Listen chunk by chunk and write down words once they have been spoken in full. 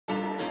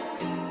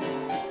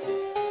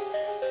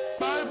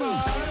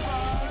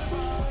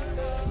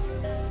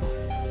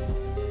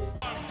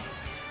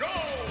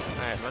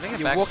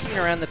you're walking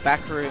around the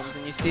back rooms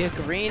and you see a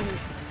green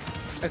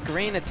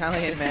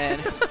Italian man,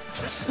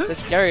 the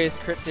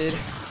scariest cryptid.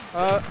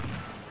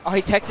 Oh,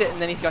 he teched it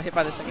and then he's got hit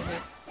by the second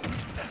hit.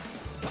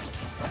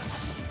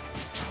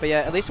 But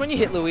yeah, at least when you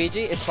hit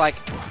Luigi, it's like,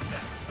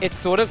 it's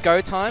sort of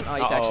go time. Oh,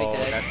 he's actually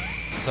dead. That's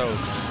so...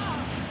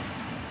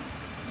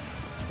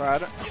 Bro, I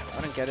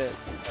don't get it.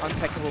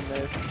 Untechable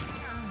move.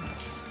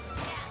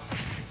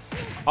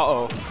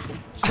 Uh-oh.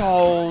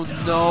 Oh,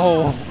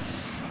 no.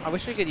 I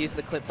wish we could use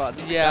the clip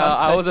button. Yeah,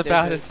 I was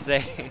about to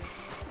say.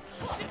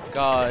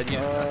 God,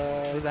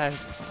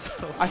 that's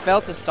so... I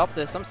failed to stop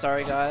this. I'm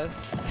sorry,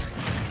 guys.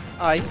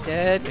 Oh, he's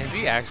dead. Is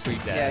he actually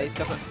dead? Yeah, he's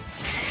got the...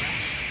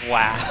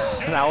 Wow.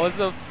 That was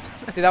a...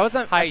 See, that's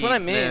what I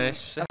mean.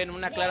 En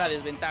una clara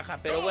desventaja,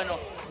 pero bueno,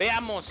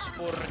 veamos,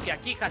 porque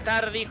aquí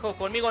Hazard dijo,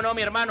 conmigo no,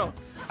 mi hermano,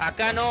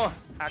 acá no,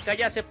 acá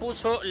ya se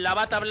puso la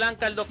bata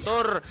blanca el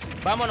doctor,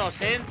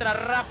 vámonos, entra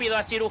rápido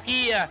a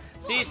cirugía,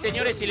 sí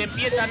señores, y le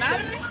empiezan a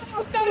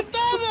 ¡montar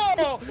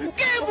todo!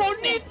 ¡Qué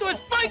bonito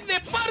Spike de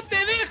parte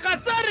de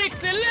Hazard!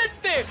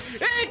 ¡Excelente!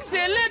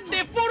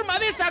 ¡Excelente forma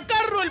de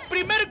sacarlo el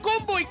primer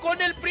combo! Y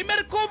con el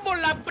primer combo,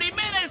 la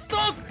primera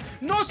stock,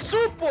 no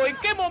supo en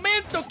qué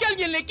momento que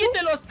alguien le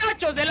quite los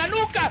tachos de la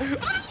nuca.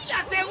 ¡Ay,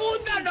 la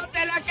segunda no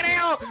te la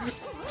creo!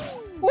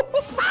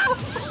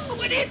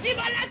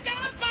 ¡Buenísima la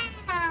capa!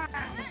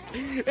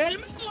 ¡El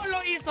mago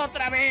lo hizo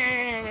otra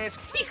vez!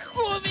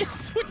 ¡Hijo de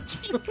su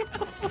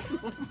chingada!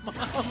 ¡No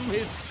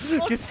mames!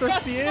 ¿Qué está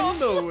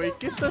haciendo, güey?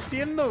 ¿Qué está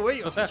haciendo,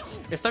 güey? O sea,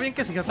 está bien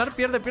que si Hazard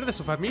pierde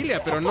su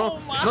familia, pero no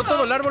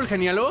todo el árbol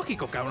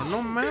genealógico, cabrón.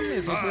 No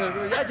mames, o sea,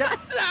 ya.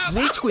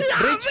 Rage quit.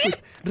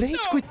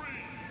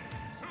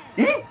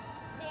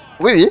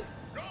 Oui.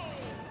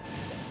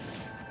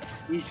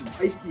 Il joue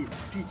Isis,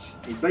 Peach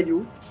et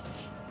Bayou.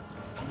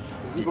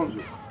 Vivant de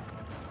jeu.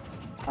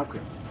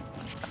 Après.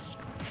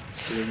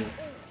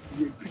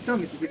 Putain,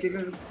 mais c'était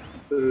quelqu'un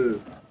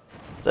d'autre.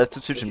 Là, tout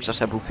de suite, je vais me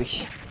chercher à bouffer.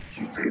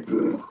 J'ai eu très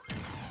peur.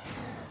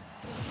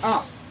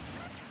 Ah!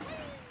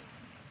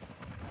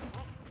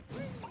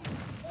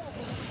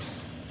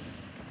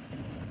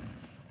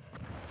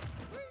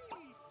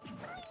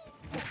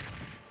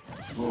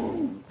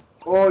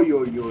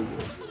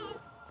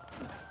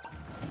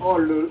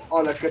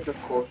 Oh la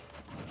catastrophe.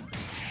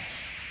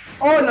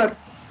 Oh la...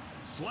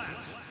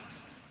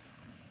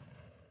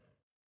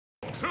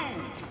 2,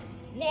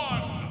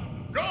 1,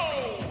 go!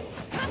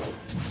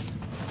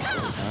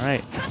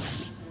 Alright.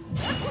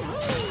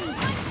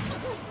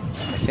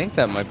 I think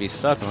that might be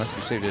stuck unless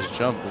he saved his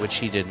jump, which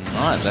he did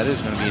not. That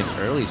is going to be an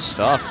early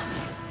stock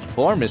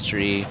for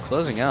Mystery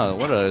closing out.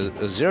 What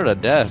a 0 to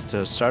death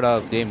to start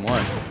out game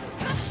 1.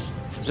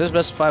 This is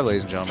best of 5,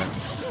 ladies and gentlemen.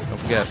 Don't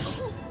forget.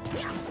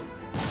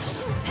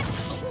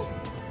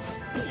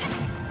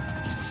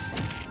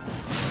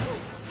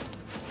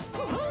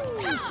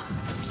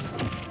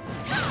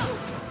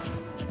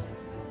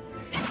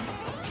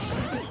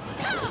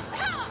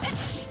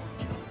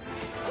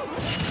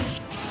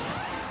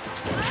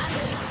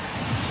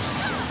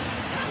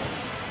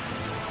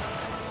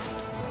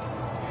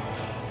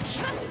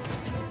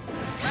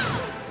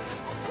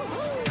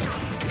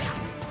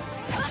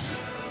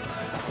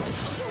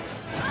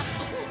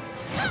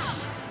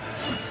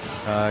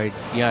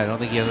 Yeah, I don't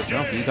think he has a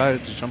jump. He got a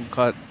jump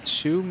cut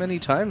too many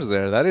times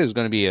there. That is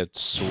going to be a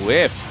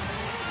swift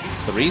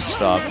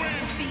 3-stock.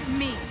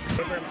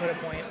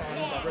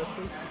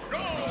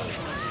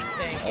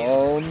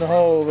 Oh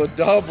no, the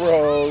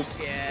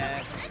Dubros!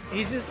 Yeah,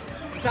 he's just...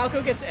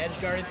 Falco gets edge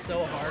guarded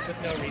so hard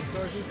with no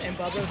resources, and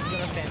Bubros has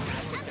done a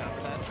fantastic job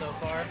of that so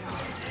far.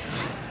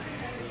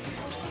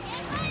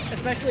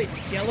 Especially,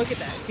 yeah, look at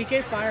that.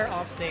 PK Fire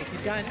off stage.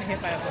 He's gotten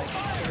hit by like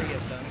 3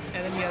 of them,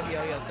 and then you have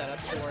yo-yo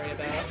setups to worry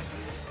about.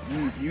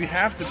 You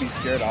have to be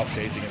scared off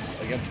stage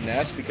against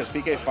Ness because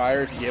PK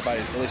Fire, if you get hit by,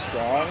 is really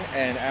strong,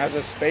 and as a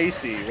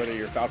Spacey, whether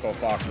you're Falco,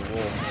 Fox, or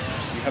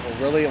Wolf, you have a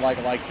really,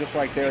 like just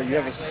right there, you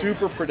have a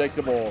super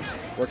predictable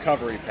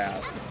recovery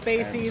path.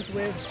 Spaceys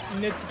with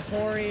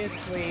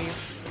notoriously,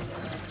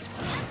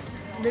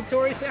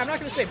 I'm not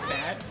going to say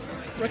bad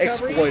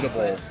recoveries,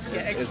 exploitable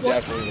yeah, is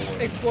definitely the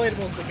word.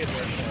 Exploitable is the good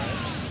word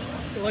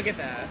for it. Look at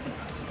that.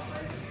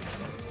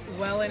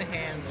 Well in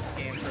hand this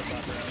game for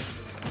Bubros.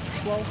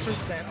 12%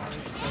 on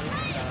his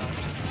first stock.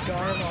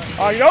 Garv on...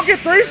 Oh, you don't get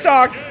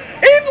 3-stock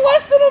in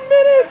less than a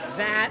minute!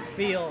 That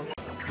feels...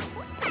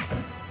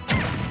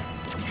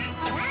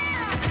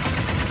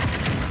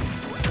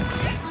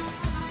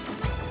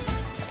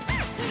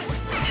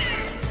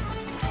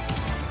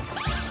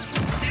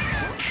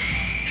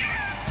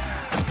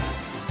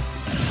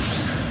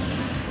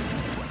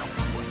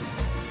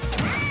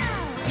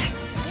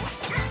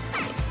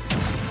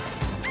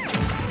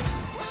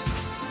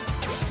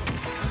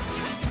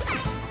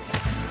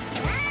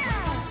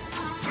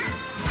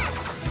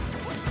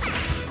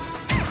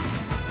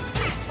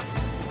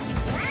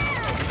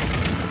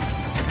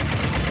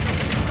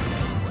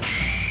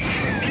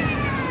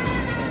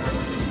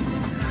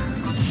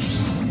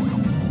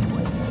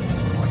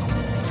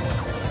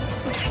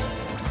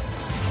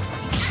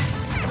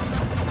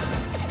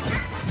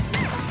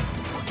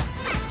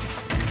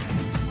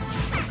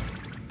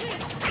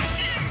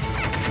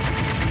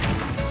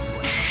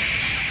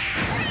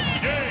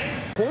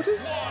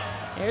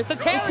 There's the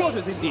Close Terry.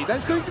 quarters indeed.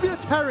 That's going to be a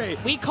Terry.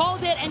 We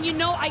called it, and you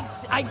know,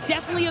 I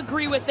definitely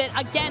agree with it.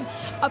 Again,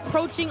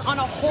 approaching on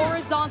a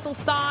horizontal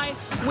side,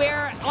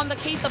 where on the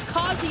case of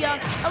Kazuya,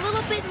 a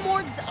little bit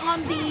more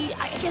on the,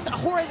 I guess,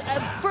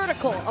 a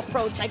vertical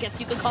approach, I guess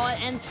you could call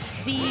it, and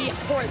the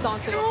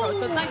horizontal approach.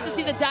 So it's nice to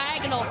see the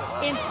diagonal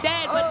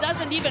instead, but it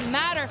doesn't even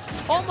matter.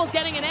 Almost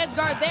getting an edge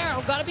guard there.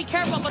 We've got to be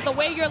careful, but the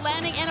way you're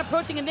landing and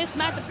approaching in this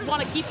match, if you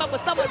want to keep up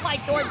with someone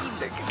like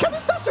Dorky. Can he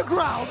touch the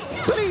ground?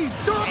 Please,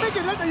 don't make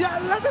it.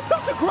 Let him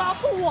touch the ground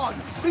for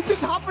once. It's been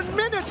half a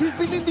minute he's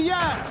been in the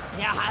air.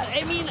 Yeah,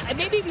 I mean,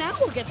 maybe now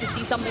we'll get to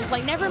see something. It's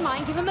like, never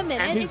mind, give him a minute.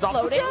 And he's It's off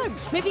floating. again.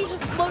 Maybe he's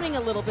just floating a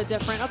little bit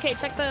different. Okay,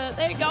 check the,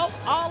 there you go,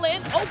 all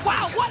in. Oh,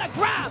 wow, what a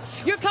grab.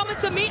 You're coming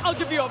to me, I'll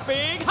give you a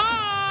big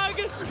hug.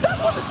 That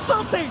wasn't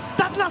something.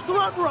 That last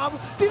run, Rob,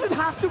 didn't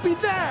have to be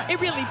there.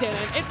 It really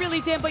didn't. It really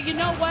did. But you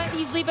know what?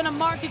 He's leaving a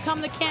mark. You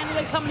come to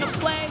Canada, come to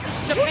play.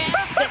 This is Japan.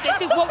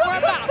 This is what we're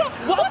about.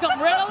 Welcome,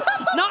 Riddle.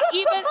 Not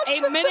even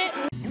a minute.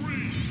 3,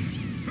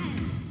 2,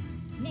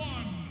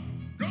 1,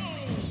 go!